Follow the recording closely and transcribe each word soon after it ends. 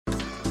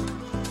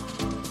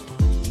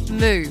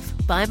Move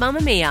by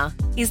Mamamia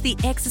is the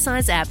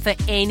exercise app for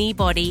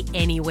anybody,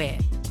 anywhere.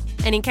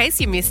 And in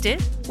case you missed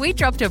it, we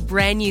dropped a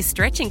brand new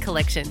stretching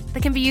collection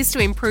that can be used to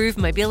improve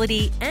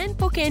mobility and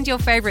bookend your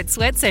favourite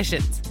sweat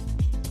sessions.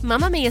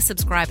 Mamamia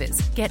subscribers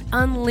get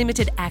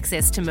unlimited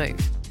access to Move,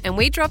 and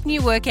we drop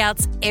new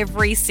workouts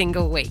every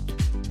single week.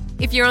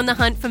 If you're on the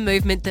hunt for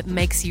movement that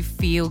makes you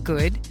feel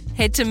good,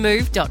 head to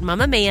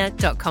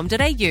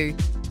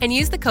move.mamamia.com.au and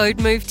use the code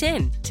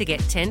MOVE10 to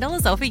get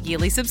 $10 off a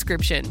yearly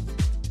subscription.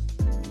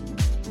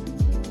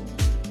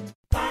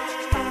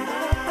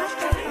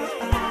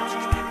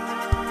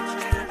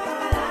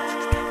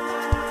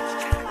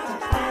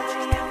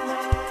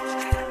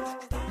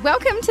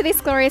 Welcome to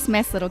This Glorious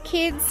Mess, Little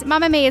Kids,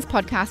 Mamamia's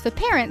podcast for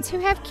parents who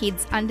have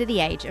kids under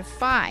the age of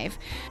 5.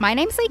 My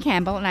name's Lee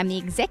Campbell and I'm the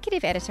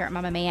executive editor at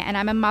Mamamia, and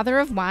I'm a mother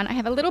of one. I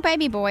have a little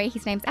baby boy.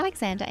 His name's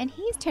Alexander and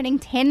he's turning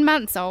 10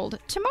 months old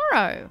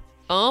tomorrow.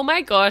 Oh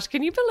my gosh,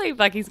 can you believe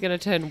he's going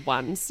to turn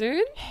 1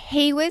 soon?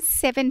 He was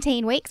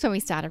 17 weeks when we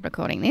started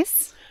recording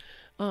this.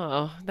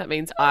 Oh, that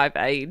means I've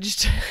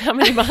aged how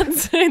many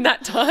months in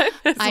that time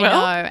as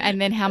well? I know, and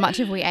then how much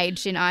have we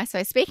aged in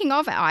ISO? Speaking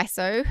of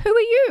ISO, who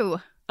are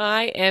you?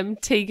 I am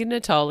Tegan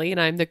Natoli and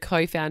I'm the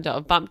co-founder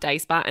of Bump Day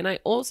Spa, and I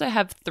also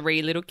have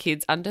 3 little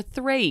kids under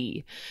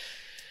 3.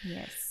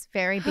 Yes.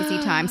 Very busy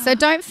time. So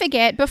don't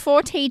forget,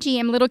 before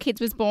TGM Little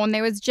Kids was born,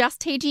 there was just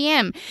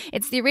TGM.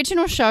 It's the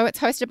original show. It's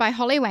hosted by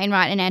Holly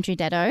Wainwright and Andrew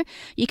Deddo.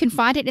 You can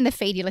find it in the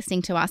feed you're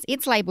listening to us.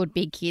 It's labelled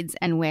Big Kids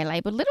and we're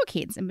labelled Little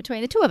Kids. And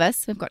between the two of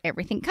us, we've got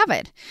everything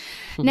covered.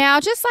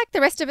 Now, just like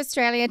the rest of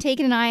Australia,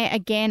 Tegan and I,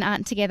 again,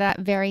 aren't together,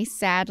 very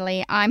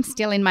sadly. I'm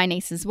still in my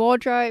niece's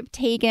wardrobe.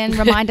 Tegan,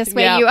 remind us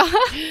where you are.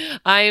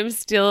 I am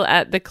still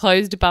at the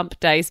closed Bump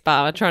Day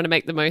Spa, trying to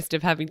make the most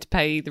of having to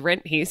pay the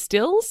rent here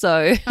still.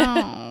 So,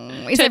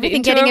 is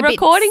everything getting a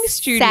recording bit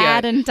studio.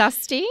 Sad and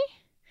dusty?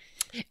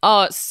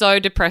 Oh, so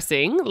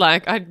depressing.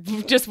 I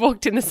just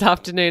walked in this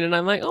afternoon and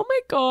I'm like, oh my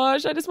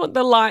gosh, I just want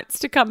the lights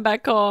to come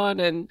back on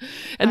and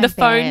the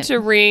phone to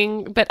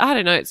ring. But I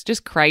don't know, it's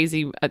just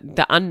crazy,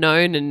 the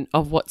unknown and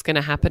of what's going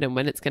to happen and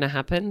when it's going to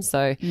happen.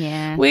 So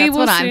yeah, we that's will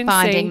what I'm soon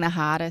finding see. the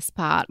hardest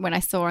part. When I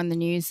saw on the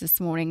news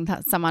this morning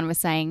that someone was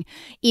saying,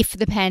 if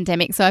the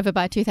pandemic's over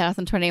by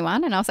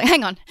 2021, and I was like,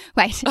 hang on,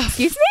 wait,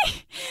 excuse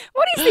me?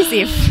 What is this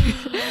if?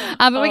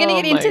 But we're going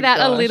to get into that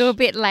a little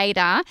bit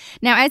later.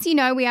 Now, as you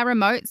know, we are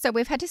remote, so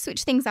we've had to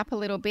switch things up a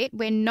little bit.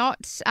 We're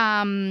not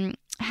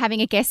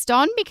having a guest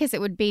on because it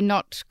would be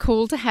not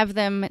cool to have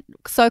them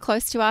so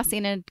close to us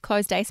in a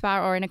closed day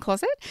spa or in a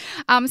closet.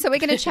 So we're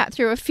going to chat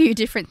through a few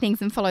different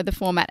things and follow the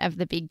format of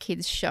the Big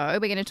Kids show.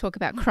 We're going to talk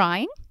about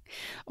crying,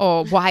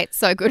 or why it's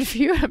so good for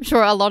you. I'm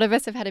sure a lot of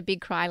us have had a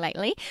big cry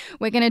lately.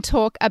 We're going to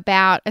talk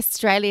about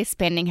Australia's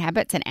spending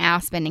habits and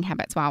our spending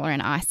habits while we're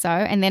in ISO.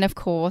 And then, of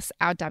course,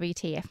 our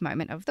WTF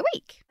moment of the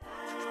week.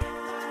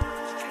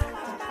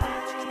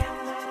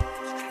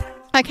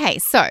 Okay,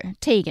 so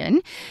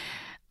Tegan,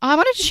 I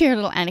wanted to share a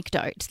little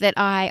anecdote that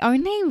I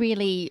only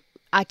really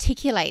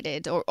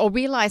articulated or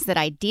realised that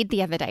I did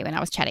the other day when I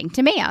was chatting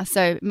to Mia.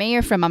 So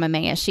Mia from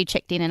Mamamia, she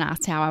checked in and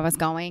asked how I was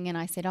going, and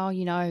I said, oh,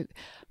 you know,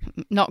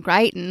 not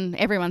great, and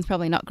everyone's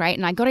probably not great.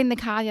 And I got in the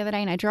car the other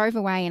day and I drove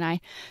away and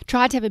I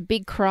tried to have a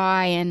big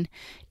cry and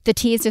the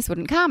tears just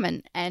wouldn't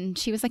come. And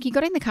she was like, you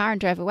got in the car and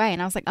drove away. And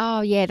I was like,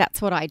 oh yeah,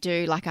 that's what I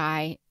do. Like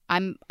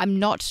I'm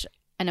not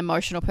an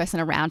emotional person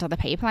around other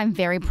people. I'm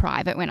very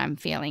private when I'm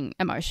feeling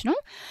emotional,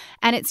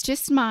 and it's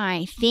just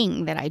my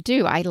thing that I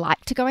do. I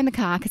like to go in the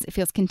car because it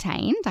feels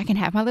contained. I can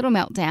have my little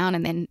meltdown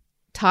and then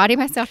tidy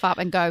myself up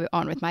and go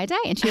on with my day.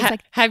 And she was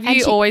like, have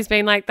you always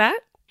been like that?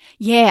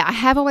 Yeah, I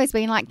have always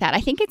been like that. I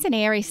think it's an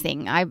Aries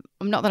thing. I'm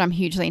not that I'm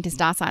hugely into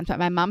star signs, but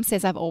my mum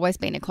says I've always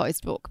been a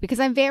closed book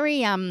because I'm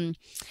very I'm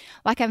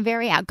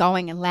very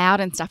outgoing and loud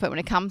and stuff. But when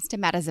it comes to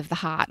matters of the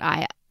heart,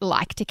 I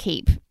like to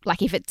keep,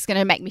 if it's going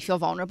to make me feel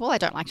vulnerable, I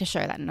don't like to show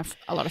that in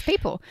a lot of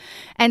people.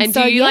 And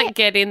so, do you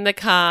get in the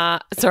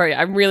car? Sorry,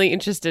 I'm really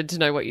interested to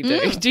know what you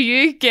do. Do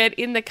you get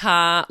in the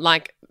car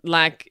like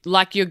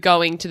you're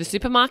going to the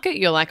supermarket?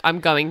 You're like, I'm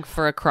going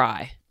for a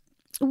cry.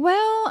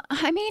 Well,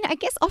 I mean, I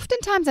guess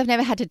oftentimes I've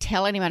never had to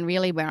tell anyone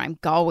really where I'm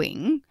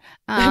going.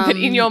 But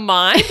in your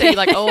mind, are you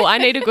like, oh, I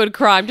need a good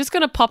cry. I'm just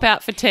going to pop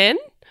out for 10?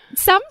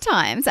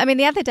 Sometimes. I mean,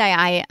 the other day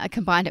I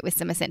combined it with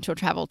some essential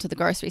travel to the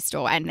grocery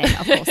store and then,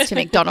 of course, to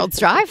McDonald's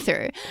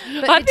drive-through.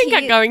 I think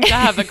I'm going to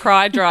have a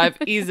cry drive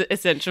is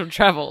essential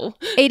travel.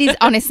 It is,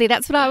 honestly.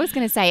 That's what I was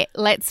going to say.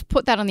 Let's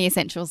put that on the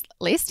essentials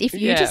list. If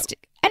you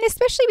and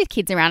especially with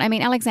kids around. I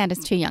mean,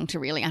 Alexander's too young to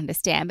really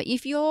understand. But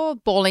if you're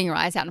bawling your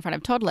eyes out in front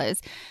of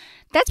toddlers,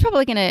 that's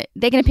probably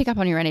they're going to pick up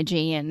on your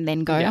energy and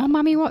then go, oh,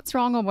 mummy, what's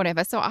wrong or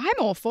whatever. So I'm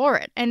all for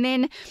it. And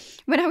then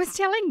when I was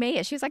telling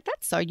Mia, she was like,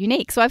 that's so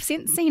unique. So I've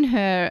since seen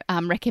her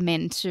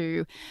recommend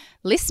to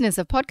listeners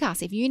of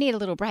podcasts, if you need a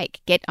little break,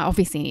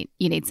 obviously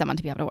you need someone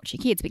to be able to watch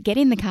your kids, but get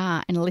in the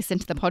car and listen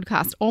to the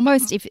podcast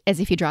almost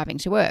as if you're driving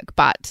to work.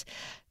 But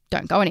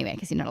don't go anywhere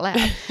because you're not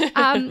allowed.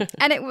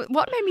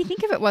 What made me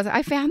think of it was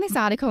I found this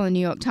article in the New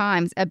York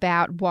Times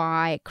about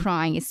why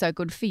crying is so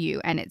good for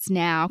you, and it's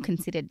now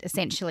considered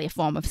essentially a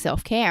form of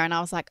self-care. And I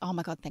was like, oh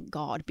my God, thank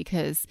God,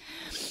 because,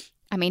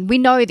 I mean, we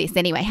know this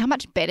anyway. How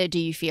much better do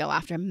you feel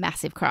after a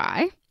massive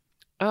cry?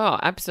 Oh,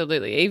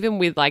 absolutely. Even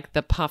with like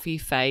the puffy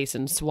face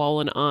and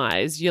swollen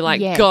eyes, you're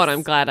like, Yes. God,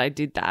 I'm glad I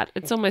did that.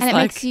 It's almost And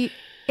like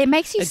it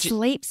makes you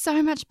sleep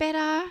so much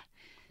better.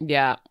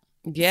 Yeah.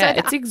 So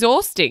It's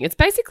exhausting. It's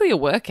basically a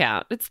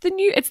workout. It's the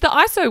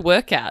ISO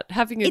workout,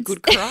 having a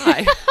good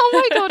cry. Oh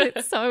my God,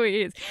 it so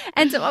is.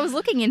 And so I was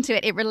looking into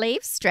it. It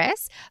relieves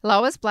stress,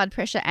 lowers blood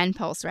pressure and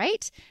pulse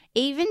rate.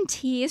 Even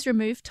tears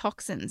remove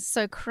toxins.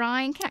 So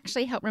crying can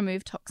actually help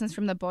remove toxins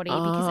from the body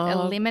because it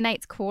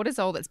eliminates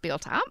cortisol that's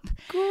built up.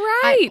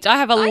 Great. I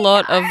have a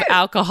lot of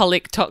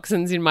alcoholic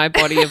toxins in my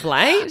body of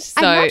late.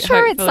 So I'm not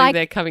sure hopefully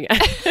they're coming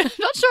out. I'm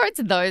not sure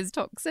it's those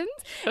toxins.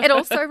 It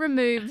also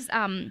removes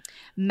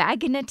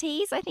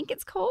magnetase, I think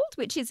it's called,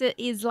 which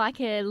is like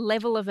a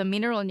level of a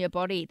mineral in your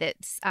body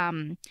that's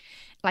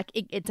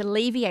it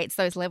alleviates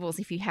those levels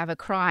if you have a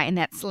cry, and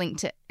that's linked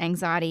to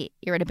anxiety,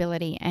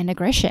 irritability, and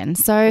aggression.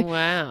 So,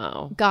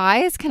 wow.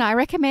 Guys, can I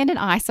recommend an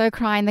ISO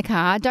cry in the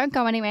car? Don't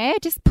go anywhere.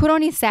 Just put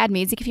on your sad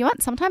music if you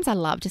want. Sometimes I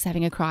love just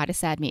having a cry to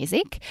sad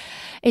music.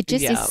 It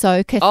just is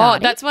so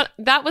cathartic.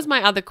 That was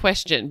my other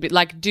question. But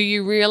like, do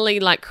you really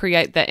like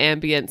create the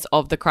ambience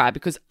of the cry?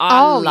 Because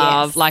I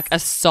love like a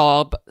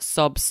sob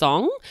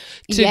song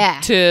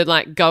to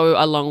like go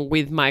along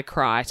with my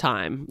cry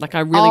time. Like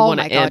I really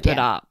want to amp it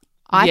up.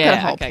 I've got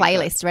a whole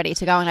playlist ready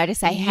to go, and I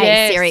just say,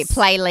 hey, Siri,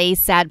 play Lee's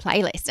sad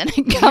playlist, and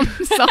it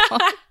comes on.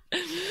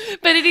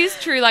 But it is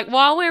true. Like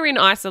while we're in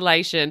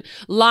isolation,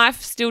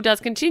 life still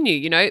does continue.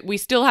 You know, we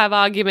still have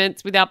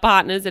arguments with our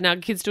partners and our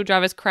kids still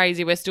drive us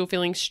crazy. We're still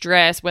feeling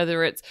stress,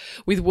 whether it's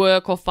with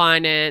work or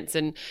finance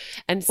and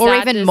or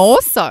even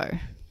more so.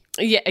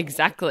 Yeah,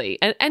 exactly.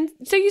 And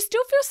so you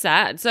still feel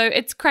sad. So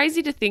it's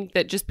crazy to think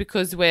that just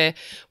because we're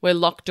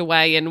locked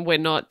away and we're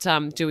not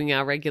doing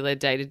our regular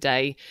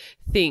day-to-day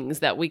things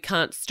that we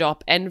can't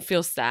stop and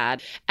feel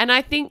sad. And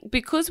I think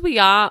because we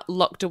are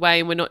locked away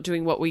and we're not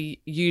doing what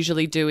we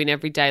usually do in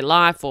everyday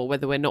life, or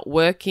whether we're not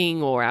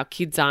working or our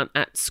kids aren't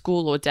at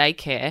school or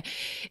daycare,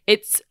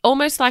 it's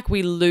almost like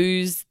we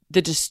lose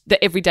the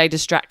everyday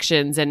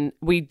distractions, and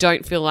we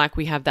don't feel like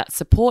we have that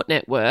support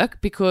network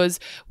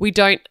because we're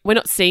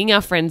not seeing our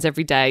friends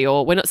every day,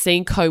 or we're not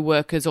seeing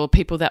co-workers or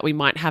people that we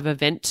might have a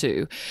vent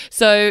to.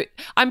 So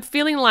I'm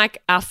feeling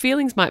like our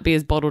feelings might be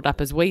as bottled up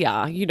as we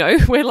are. You know,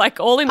 we're like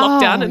all in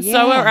lockdown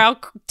so are our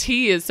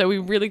tears. So we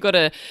really got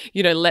to,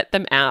 let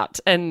them out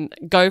and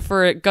go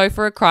for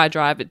a cry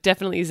drive. It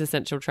definitely is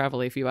essential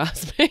travel if you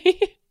ask me.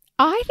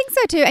 I think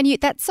so too. And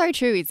that's so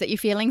true, is that your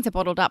feelings are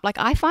bottled up. Like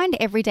I find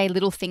everyday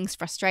little things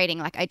frustrating.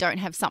 Like I don't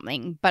have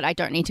something, but I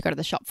don't need to go to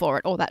the shop for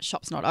it, or that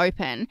shop's not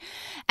open.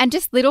 And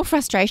just little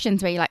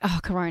frustrations where you're like, oh,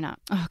 Corona.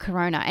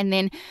 And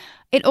then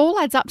it all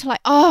adds up to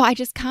like, oh, I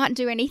just can't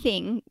do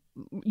anything,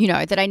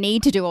 that I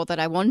need to do or that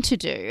I want to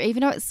do,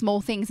 even though it's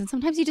small things. And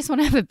sometimes you just want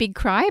to have a big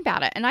cry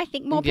about it. And I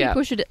think more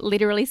people should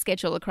literally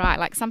schedule a cry.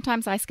 Like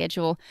sometimes I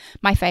schedule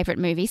my favorite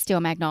movie, Steel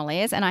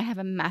Magnolias, and I have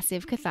a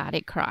massive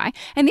cathartic cry.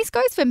 And this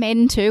goes for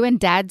men too and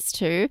dads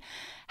too.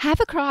 Have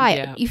a cry.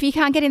 Yeah. If you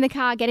can't get in the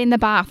car, get in the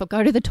bath or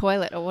go to the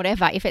toilet or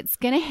whatever. If it's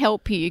going to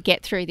help you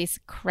get through this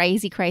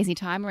crazy, crazy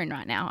time we're in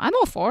right now, I'm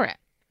all for it.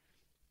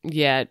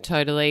 Yeah,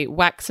 totally.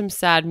 Whack some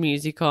sad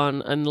music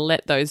on and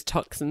let those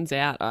toxins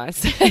out, I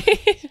say.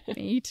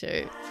 Me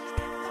too.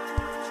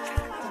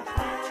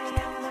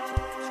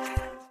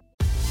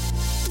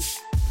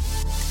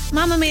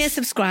 Mamamia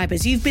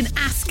subscribers, you've been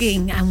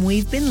asking and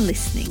we've been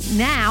listening.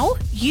 Now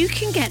you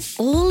can get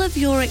all of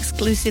your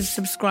exclusive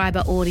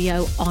subscriber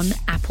audio on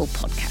Apple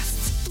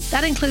Podcasts.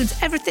 That includes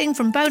everything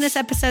from bonus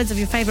episodes of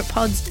your favourite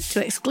pods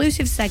to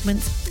exclusive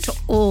segments to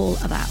all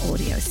of our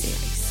audio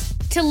series.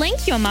 To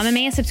link your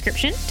Mamamia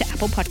subscription to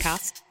Apple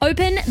Podcasts,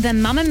 open the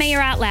Mamamia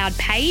Out Loud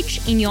page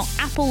in your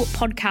Apple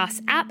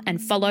Podcasts app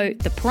and follow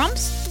the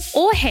prompts,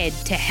 or head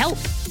to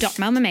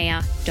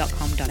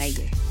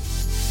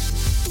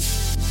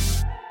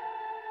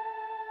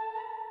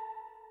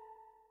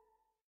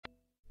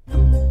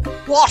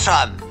help.mamamia.com.au. What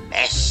a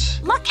mess.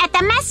 Look at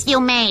the mess you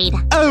made.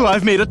 Oh,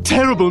 I've made a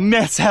terrible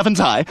mess,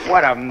 haven't I?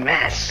 What a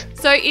mess.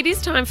 So it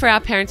is time for our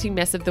parenting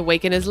mess of the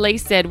week. And as Lee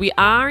said, we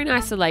are in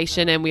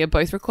isolation and we are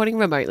both recording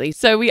remotely.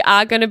 So we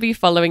are going to be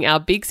following our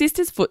big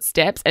sister's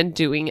footsteps and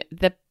doing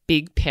the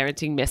big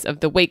parenting mess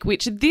of the week,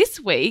 which this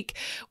week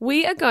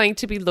we are going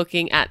to be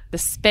looking at the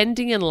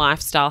spending and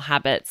lifestyle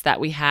habits that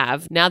we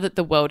have now that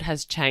the world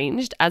has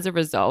changed as a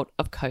result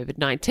of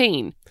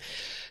COVID-19.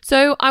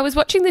 So I was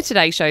watching the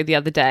Today Show the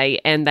other day,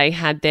 and they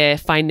had their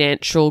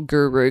financial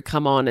guru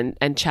come on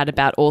and chat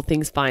about all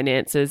things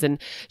finances,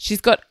 and she's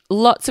got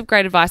lots of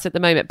great advice at the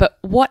moment. But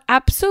what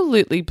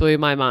absolutely blew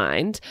my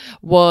mind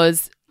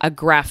was a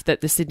graph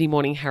that the Sydney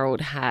Morning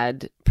Herald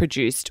had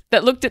produced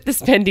that looked at the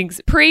spendings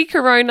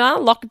pre-corona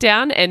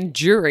lockdown and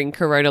during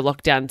corona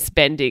lockdown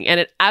spending, and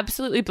it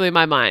absolutely blew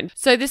my mind.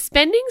 So the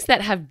spendings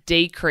that have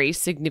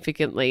decreased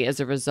significantly as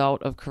a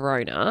result of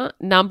corona,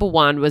 number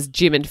one was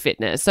gym and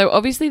fitness. So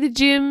obviously the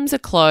gyms are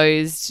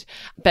closed,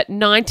 but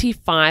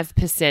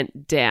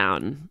 95%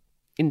 down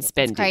in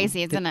spending. It's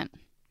crazy, isn't it?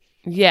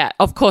 Yeah,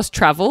 of course,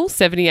 travel,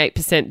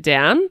 78%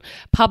 down.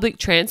 Public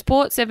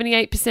transport,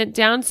 78%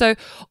 down. So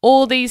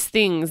all these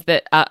things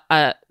that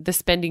the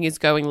spending is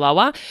going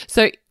lower.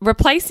 So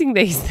replacing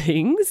these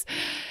things,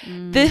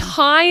 the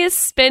highest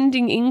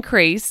spending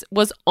increase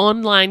was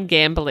online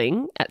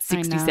gambling at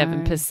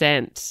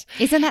 67%.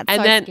 Isn't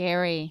that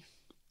scary?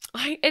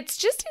 It's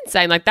just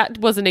insane. Like that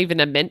wasn't even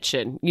a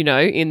mention,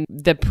 in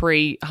the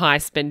pre-high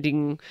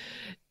spending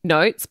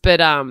notes. But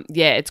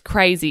yeah, it's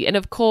crazy. And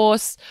of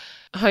course,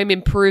 home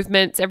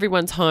improvements,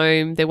 everyone's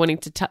home, they're wanting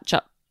to touch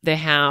up their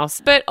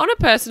house. But on a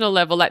personal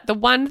level, like the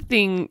one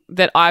thing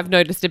that I've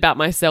noticed about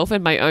myself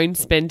and my own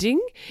spending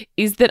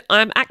is that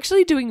I'm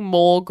actually doing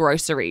more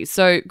groceries.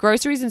 So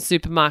groceries and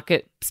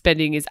supermarket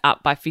spending is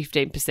up by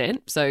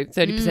 15%, so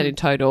 30% in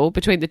total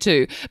between the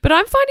two. But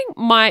I'm finding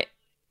my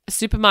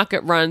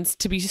supermarket runs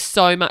to be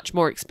so much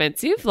more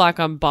expensive, like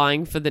I'm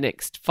buying for the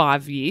next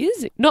 5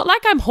 years. Not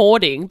like I'm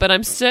hoarding, but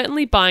I'm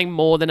certainly buying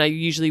more than I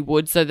usually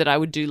would so that I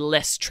would do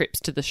less trips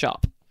to the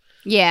shop.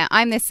 Yeah,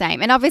 I'm the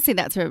same. And obviously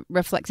that's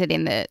reflected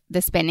in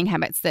the spending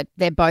habits that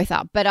they're both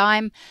up. But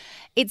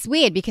it's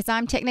weird because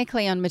I'm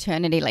technically on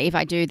maternity leave.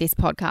 I do this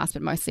podcast,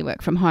 but mostly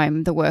work from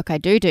home, the work I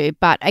do.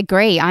 But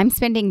agree, I'm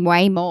spending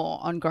way more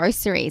on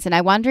groceries. And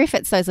I wonder if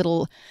it's those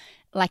little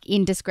like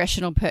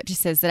indiscretional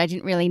purchases that I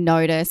didn't really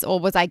notice, or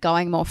was I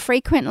going more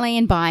frequently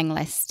and buying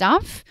less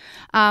stuff?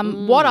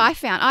 What I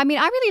found, I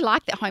really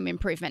like that home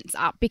improvements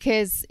up,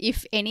 because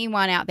if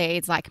anyone out there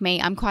is like me,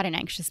 I'm quite an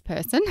anxious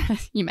person,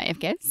 you may have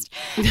guessed,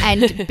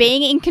 and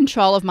being in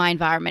control of my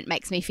environment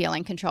makes me feel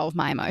in control of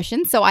my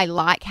emotions. So I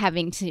like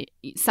having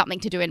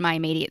something to do in my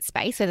immediate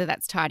space, whether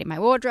that's tidy my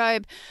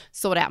wardrobe,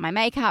 sort out my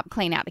makeup,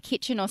 clean out the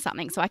kitchen or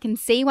something. So I can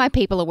see why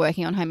people are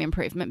working on home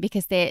improvement,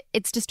 because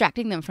it's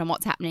distracting them from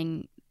what's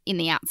happening in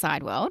the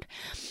outside world.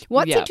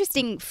 What's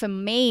interesting for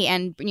me,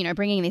 and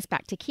bringing this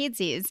back to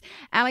kids, is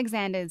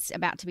Alexander's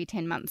about to be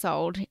 10 months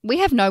old. We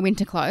have no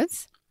winter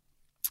clothes.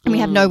 And we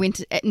have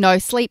no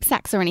sleep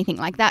sacks or anything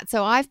like that.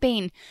 So I've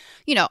been,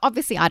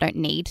 obviously I don't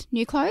need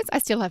new clothes. I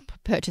still have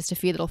purchased a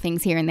few little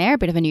things here and there, a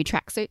bit of a new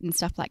tracksuit and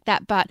stuff like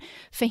that. But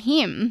for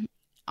him,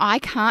 I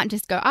can't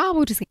just go,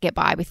 we'll just get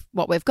by with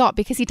what we've got,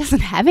 because he doesn't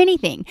have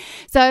anything.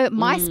 So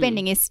my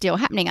spending is still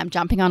happening. I'm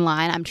jumping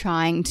online. I'm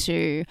trying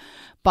to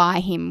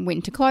buy him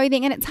winter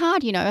clothing, and it's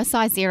hard, a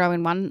size 0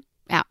 in one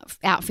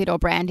outfit or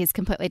brand is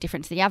completely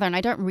different to the other, and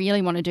I don't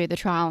really want to do the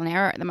trial and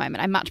error at the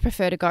moment. I much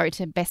prefer to go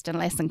to Best and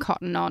Less and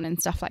Cotton On and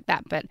stuff like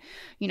that, but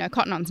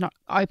Cotton On's not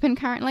open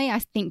currently. I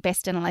think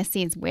Best and Less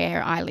is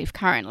where I live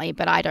currently,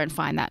 but I don't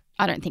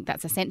think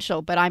that's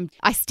essential. But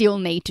I still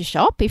need to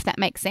shop, if that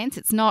makes sense.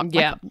 It's not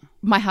like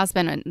my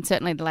husband and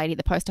certainly the lady at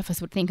the post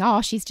office would think,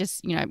 she's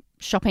just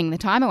shopping the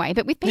time away.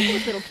 But with people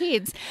with little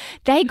kids,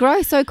 they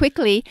grow so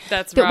quickly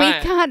that we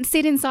can't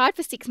sit inside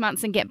for 6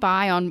 months and get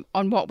by on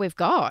what we've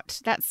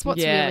got. That's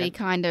what's really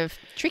kind of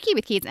tricky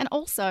with kids. And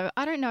also,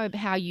 I don't know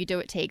how you do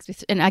it,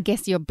 Teagues, and I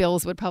guess your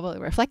bills would probably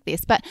reflect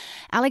this, but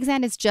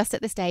Alexander's just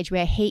at the stage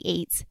where he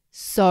eats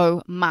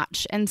so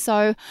much. And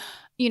so,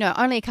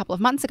 only a couple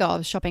of months ago I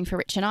was shopping for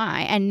Rich and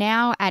I, and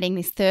now adding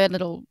this third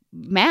little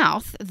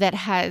mouth that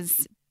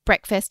has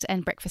breakfast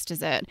and breakfast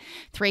dessert,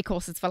 3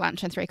 courses for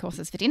lunch and 3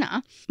 courses for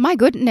dinner. My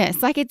goodness,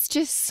 it's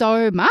just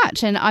so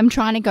much. And I'm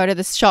trying to go to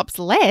the shops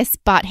less,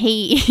 but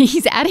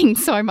he's adding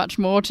so much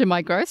more to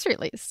my grocery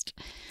list.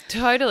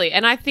 Totally.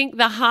 And I think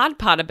the hard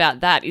part about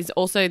that is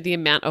also the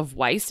amount of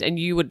waste. And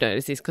you would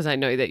notice this because I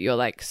know that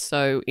you're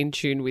so in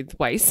tune with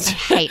waste.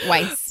 I hate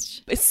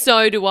waste.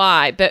 So do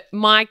I. But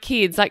my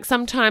kids,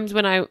 sometimes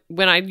when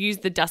I use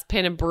the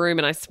dustpan and broom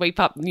and I sweep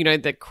up,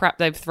 the crap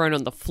they've thrown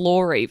on the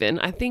floor even,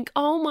 I think,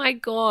 oh my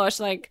gosh,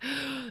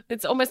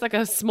 it's almost like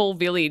a small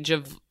village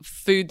of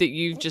food that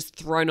you've just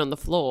thrown on the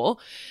floor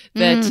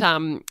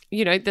that,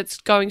 that's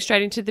going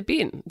straight into the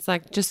bin. It's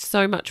just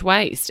so much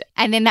waste.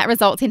 And then that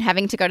results in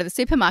having to go to the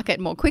supermarket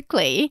more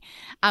quickly,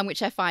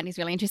 which I find is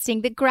really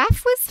interesting. The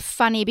graph was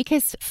funny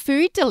because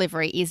food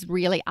delivery is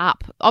really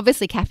up.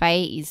 Obviously,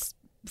 cafe is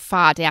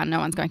far down. No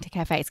one's going to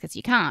cafes because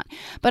you can't.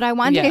 But I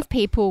wondered if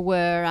people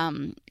were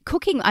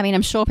cooking. I mean,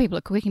 I'm sure people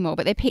are cooking more,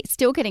 but they're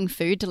still getting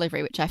food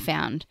delivery, which I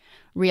found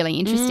really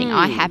interesting.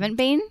 I haven't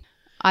been.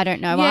 I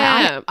don't know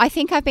why. I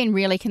think I've been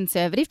really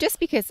conservative just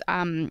because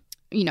I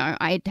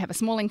have a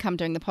small income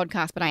doing the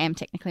podcast, but I am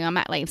technically on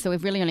mat leave. So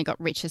we've really only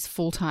got Rich's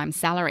full-time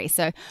salary.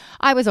 So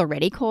I was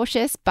already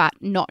cautious, but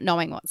not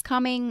knowing what's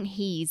coming,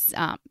 he's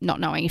not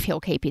knowing if he'll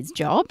keep his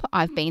job.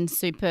 I've been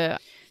super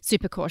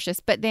super cautious.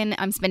 But then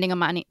I'm spending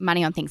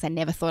money on things I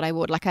never thought I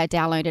would. Like I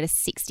downloaded a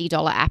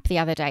 $60 app the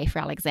other day for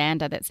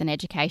Alexander that's an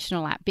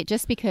educational app. But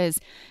just because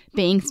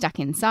being stuck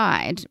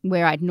inside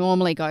where I'd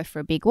normally go for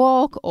a big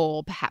walk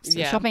or perhaps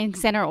to a shopping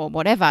centre or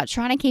whatever,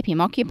 trying to keep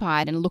him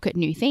occupied and look at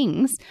new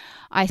things,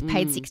 I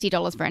paid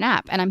 $60 for an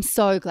app. And I'm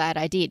so glad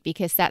I did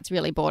because that's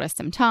really bought us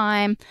some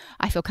time.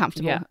 I feel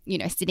comfortable,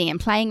 sitting and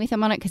playing with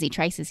him on it because he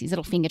traces, his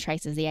little finger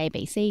traces the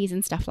ABCs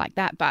and stuff like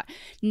that. But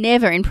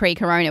never in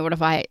pre-corona would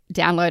have I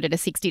downloaded a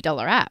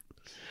 $60 app.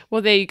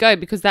 Well, there you go,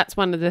 because that's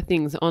one of the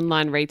things,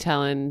 online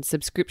retail and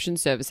subscription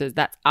services,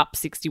 that's up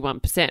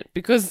 61%.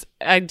 Because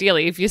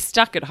ideally, if you're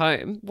stuck at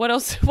home, what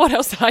else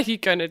are you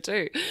going to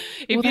do?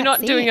 If you're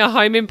not doing a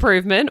home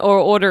improvement or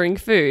ordering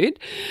food,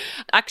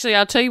 actually,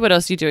 I'll tell you what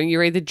else you're doing.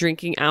 You're either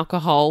drinking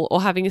alcohol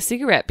or having a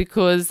cigarette,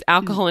 because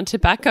alcohol and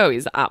tobacco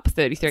is up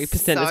 33%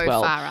 as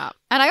well. So far up.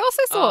 And I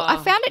also I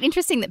found it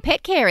interesting that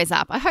pet care is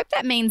up. I hope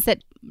that means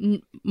that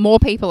more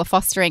people are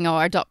fostering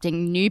or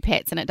adopting new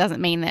pets, and it doesn't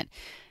mean that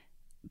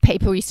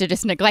people used to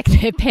just neglect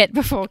their pet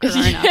before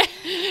corona.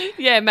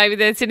 Yeah, maybe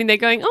they're sitting there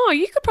going, oh,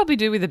 you could probably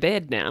do with a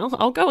bed now.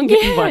 I'll go and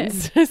get you one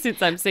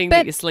since I'm seeing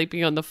that you're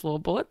sleeping on the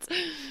floorboards.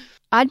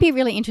 I'd be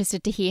really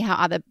interested to hear how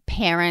other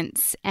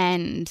parents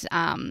and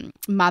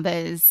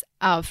mothers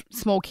of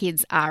small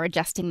kids are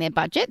adjusting their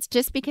budgets,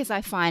 just because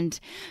I find,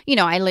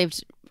 I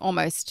lived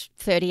almost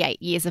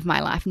 38 years of my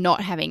life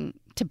not having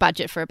to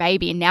budget for a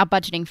baby and now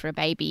budgeting for a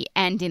baby,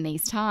 and in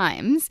these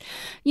times,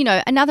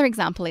 another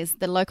example is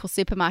the local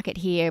supermarket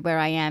here where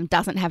I am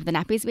doesn't have the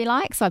nappies we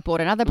like, so I bought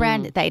another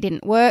brand. They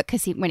didn't work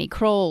because when he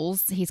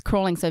crawls, he's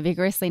crawling so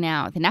vigorously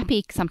now, the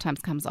nappy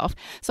sometimes comes off.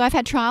 So I've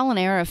had trial and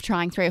error of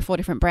trying 3 or 4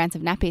 different brands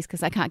of nappies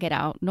because I can't get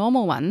our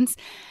normal ones,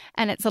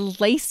 and it's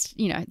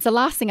it's the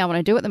last thing I want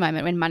to do at the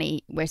moment when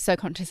we're so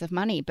conscious of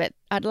money. But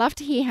I'd love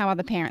to hear how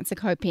other parents are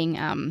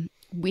coping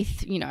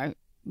with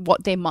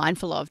what they're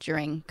mindful of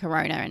during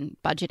corona and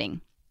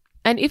budgeting.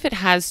 And if it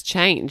has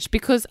changed,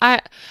 because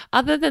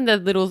other than the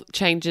little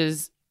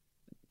changes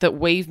that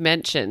we've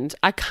mentioned,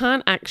 I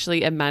can't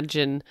actually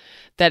imagine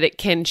that it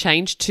can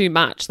change too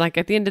much. Like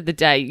at the end of the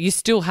day, you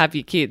still have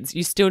your kids,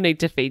 you still need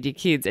to feed your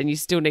kids, and you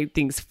still need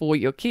things for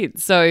your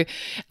kids. So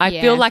I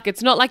feel like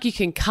it's not like you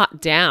can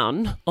cut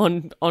down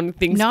on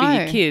things for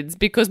your kids,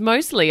 because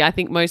mostly I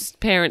think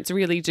most parents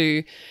really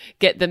do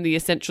get them the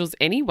essentials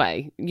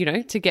anyway,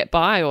 to get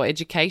by, or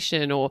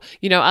education, or,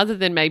 other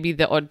than maybe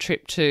the odd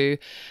trip to,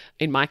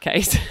 in my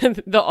case,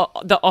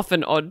 the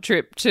often odd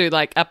trip to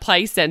like a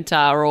play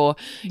center or,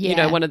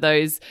 one of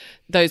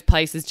those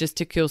places just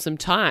to kill some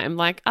time.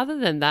 Like other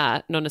than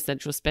that,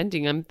 non-essential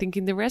spending, I'm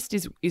thinking the rest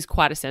is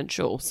quite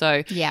essential.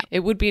 So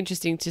it would be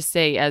interesting to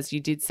see, as you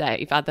did say,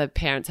 if other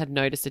parents had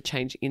noticed a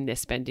change in their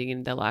spending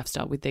and their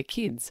lifestyle with their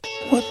kids.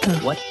 What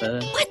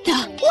the?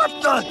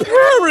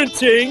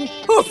 Parenting?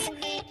 Oof.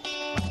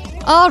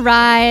 All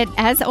right.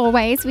 As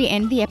always, we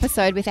end the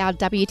episode with our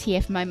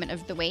WTF moment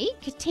of the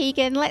week.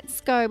 Tegan,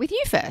 let's go with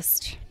you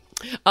first.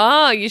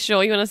 Oh, you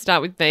sure you want to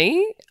start with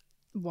me?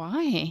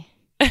 Why?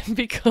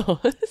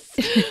 Because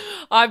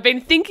I've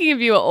been thinking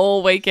of you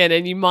all weekend,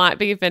 and you might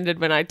be offended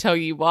when I tell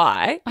you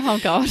why. Oh,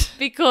 God.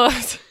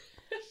 Because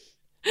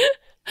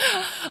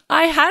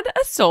I had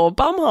a sore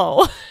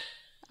bumhole.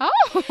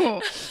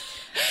 Oh,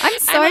 I'm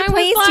so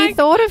pleased you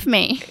thought of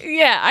me.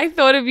 Yeah, I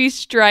thought of you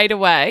straight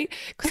away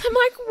because I'm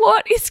like,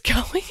 what is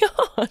going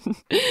on?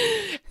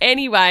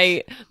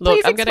 Anyway,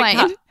 look, I'm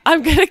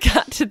going to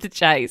cut to the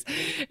chase.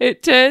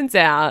 It turns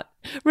out,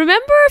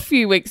 remember a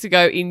few weeks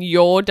ago in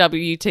your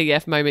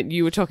WTF moment,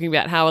 you were talking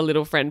about how a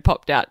little friend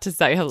popped out to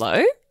say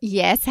hello?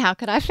 Yes, how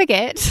could I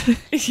forget?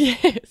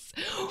 Yes.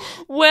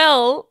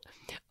 Well,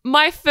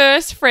 my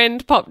first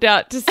friend popped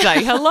out to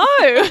say hello.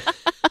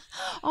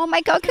 Oh,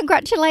 my God,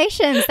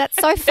 congratulations. That's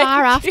so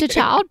far after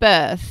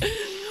childbirth.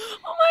 Oh,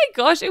 my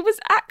gosh. It was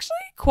actually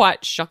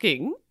quite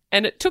shocking.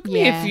 And it took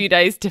me a few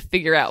days to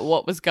figure out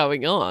what was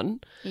going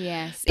on.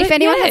 Yes. But if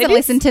anyone hasn't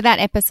listened to that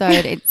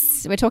episode,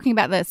 we're talking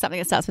about something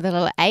that starts with a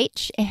little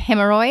H, a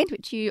hemorrhoid,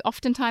 which you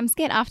oftentimes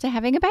get after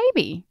having a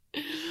baby.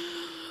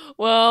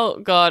 Well,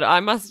 God, I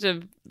must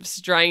have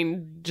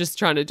strained just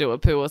trying to do a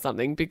poo or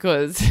something,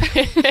 because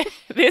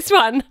this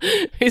one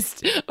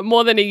is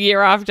more than a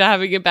year after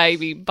having a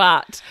baby.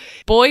 But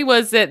boy,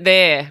 was it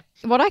there.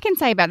 What I can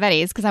say about that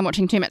is, because I'm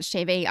watching too much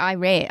TV,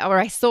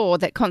 I saw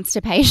that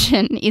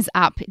constipation is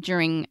up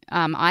during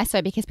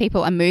ISO because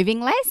people are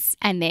moving less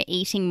and they're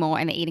eating more,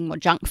 and they're eating more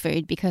junk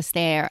food because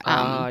they're,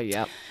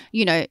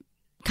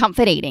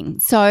 comfort eating.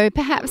 So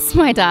perhaps,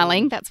 my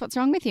darling, that's what's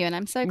wrong with you, and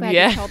I'm so glad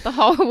you told the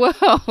whole world.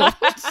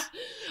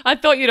 I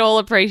thought you'd all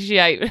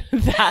appreciate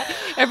that.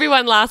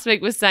 Everyone last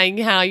week was saying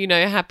how,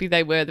 happy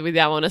they were with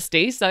our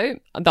honesty. So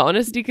the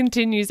honesty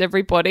continues,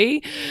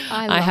 everybody.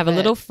 I have a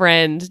little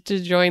friend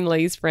to join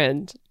Lee's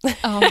friend.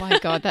 Oh, my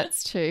God,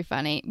 that's too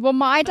funny. Well,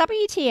 my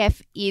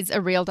WTF is a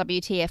real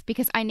WTF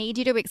because I need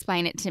you to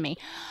explain it to me.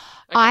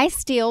 Okay. I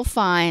still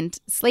find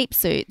sleep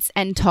suits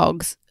and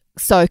togs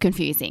so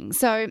confusing.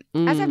 So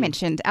as I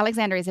mentioned,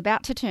 Alexander is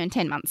about to turn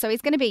 10 months. So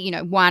he's going to be,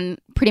 one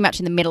pretty much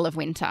in the middle of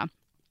winter.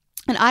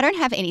 And I don't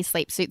have any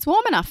sleep suits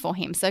warm enough for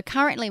him. So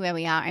currently where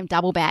we are, I'm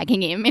double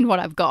bagging him in what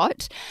I've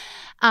got.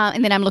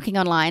 And then I'm looking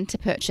online to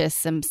purchase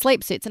some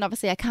sleep suits. And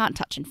obviously I can't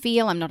touch and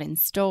feel. I'm not in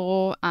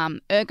store.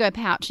 Ergo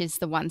Pouch is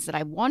the ones that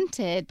I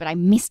wanted, but I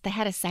missed. They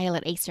had a sale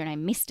at Easter and I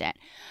missed it.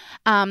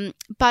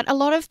 But a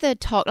lot of the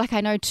TOG, like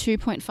I know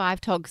 2.5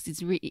 TOGs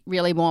is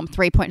really warm.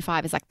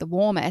 3.5 is like the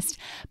warmest.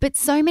 But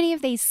so many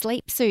of these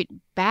sleep suit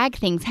bag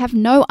things have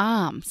no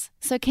arms.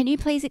 So can you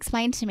please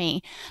explain to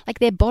me, like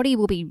their body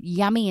will be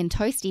yummy and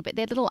toasty, but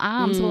their little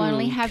arms will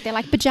only have their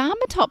like pajama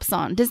tops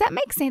on. Does that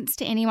make sense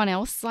to anyone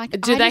else?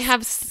 Like, do they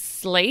have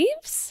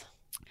sleeves?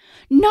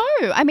 No,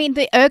 I mean,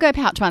 the Ergo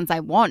Pouch ones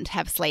I want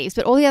have sleeves,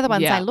 but all the other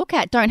ones I look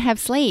at don't have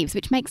sleeves,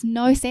 which makes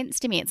no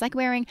sense to me. It's like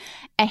wearing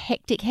a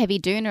hectic, heavy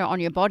doona on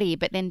your body,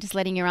 but then just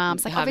letting your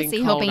arms, like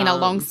obviously he'll be in a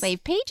long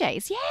sleeve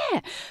PJs. Yeah,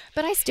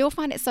 but I still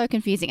find it so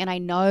confusing. And I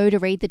know to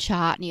read the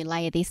chart and you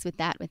layer this with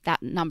that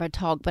number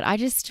TOG, but I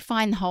just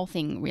find the whole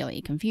thing really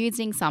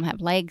confusing. Some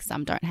have legs,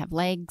 some don't have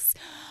legs.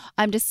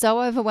 I'm just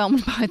so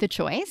overwhelmed by the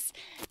choice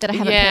that I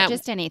haven't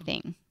purchased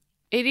anything.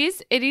 It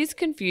is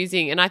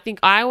confusing, and I think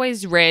I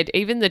always read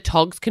even the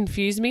TOGs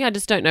confuse me. I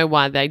just don't know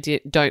why they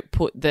don't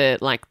put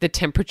the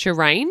temperature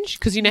range,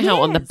 because you know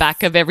how on the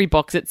back of every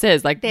box it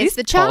says like there's this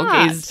the chart.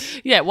 TOG is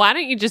why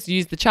don't you just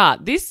use the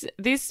chart? This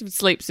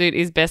sleep suit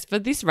is best for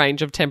this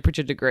range of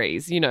temperature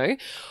degrees, you know,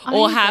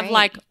 or have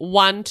like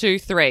 1, 2,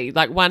 3,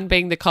 like 1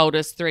 being the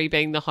coldest, 3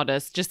 being the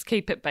hottest. Just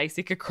keep it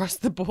basic across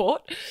the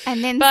board.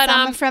 And then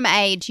some are from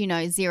age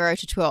 0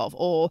 to 12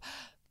 or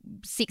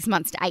 6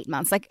 months to 8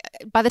 months. Like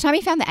by the time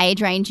you found the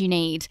age range you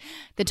need,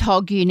 the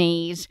TOG you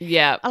need.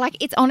 Yeah. Like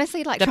it's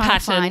honestly like the trying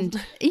pattern. to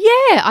find.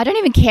 Yeah. I don't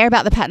even care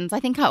about the patterns. I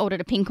think I ordered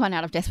a pink one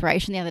out of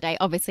desperation the other day.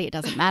 Obviously it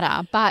doesn't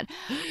matter, but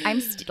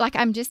I'm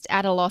just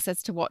at a loss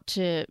as to what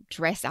to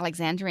dress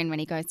Alexander in when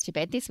he goes to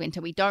bed this winter.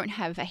 We don't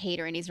have a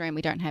heater in his room.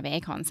 We don't have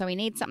aircon. So we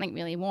need something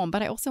really warm,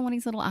 but I also want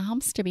his little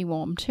arms to be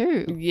warm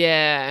too.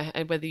 Yeah.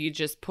 And whether you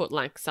just put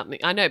like something,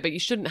 I know, but you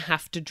shouldn't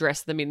have to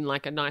dress them in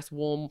like a nice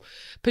warm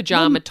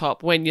pajama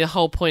top when the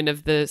whole point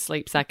of the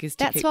sleep sack is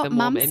to keep them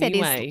warm anyway. That's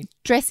what Mum said, is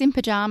dress in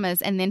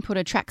pajamas and then put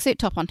a tracksuit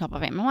top on top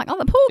of him. I'm like, oh,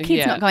 the poor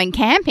kid's not going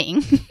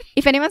camping.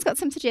 If anyone's got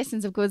some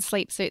suggestions of good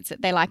sleep suits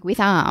that they like with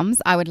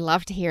arms, I would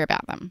love to hear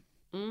about them.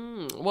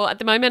 Well, at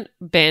the moment,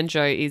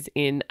 Banjo is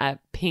in a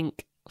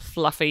pink,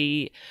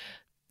 fluffy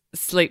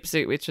sleep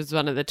suit, which was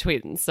one of the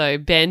twins. So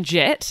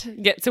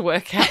Banjet gets to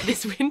work out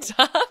this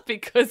winter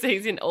because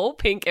he's in all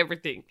pink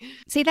everything.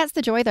 See, that's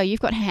the joy though. You've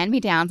got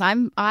hand-me-downs.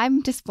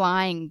 I'm just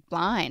flying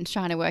blind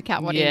trying to work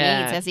out what he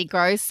needs as he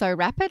grows so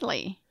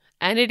rapidly.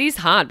 And it is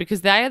hard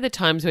because they are the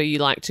times where you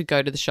like to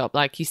go to the shop,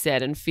 like you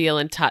said, and feel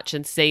and touch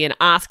and see and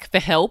ask for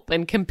help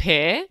and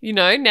compare. You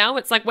know, now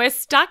it's like we're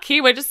stuck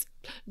here. We're just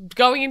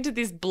going into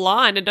this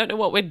blind and don't know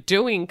what we're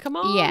doing. Come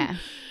on. Yeah.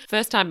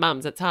 First-time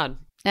mums, it's hard.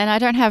 And I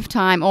don't have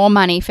time or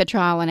money for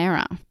trial and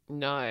error.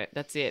 No,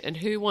 that's it. And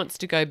who wants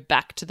to go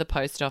back to the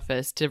post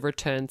office to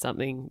return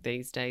something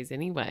these days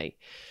anyway?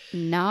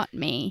 Not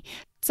me.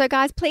 So,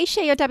 guys, please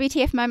share your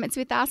WTF moments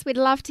with us. We'd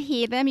love to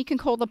hear them. You can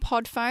call the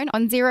pod phone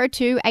on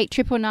 02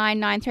 8999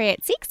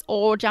 9386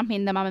 or jump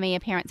in the Mamamia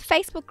Parents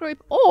Facebook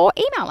group or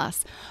email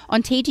us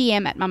on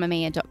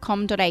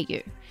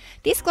tgm@mamamia.com.au.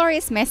 This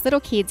Glorious Mess,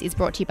 Little Kids, is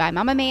brought to you by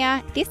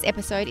Mamamia. This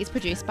episode is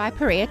produced by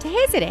Paria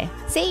Tehezadeh.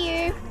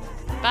 See you.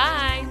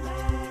 Bye.